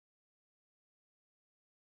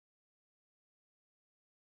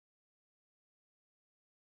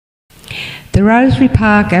The Rosary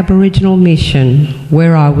Park Aboriginal Mission,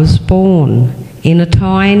 where I was born, in a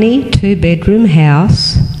tiny 2-bedroom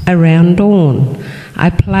house around dawn,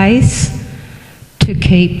 a place to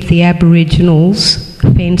keep the Aboriginals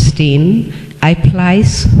fenced in, a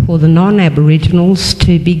place for the non-Aboriginals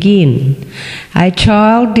to begin. A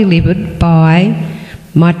child delivered by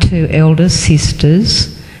my 2 elder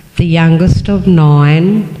sisters, the youngest of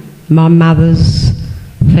 9, my mother's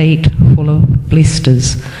feet full of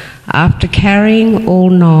blisters. After carrying all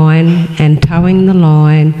 9 and towing the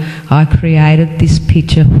line, I created this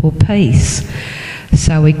picture for peace,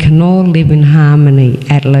 so we can all live in harmony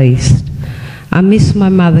at least. I miss my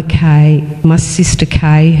mother Kay, my sister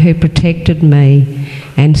Kay, who protected me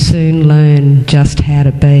and soon learned just how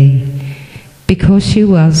to be, because she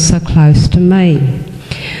was so close to me.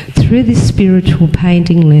 Through these spiritual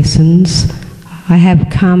painting lessons, I have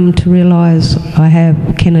come to realise I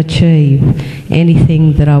can achieve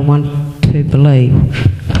anything that I want to believe.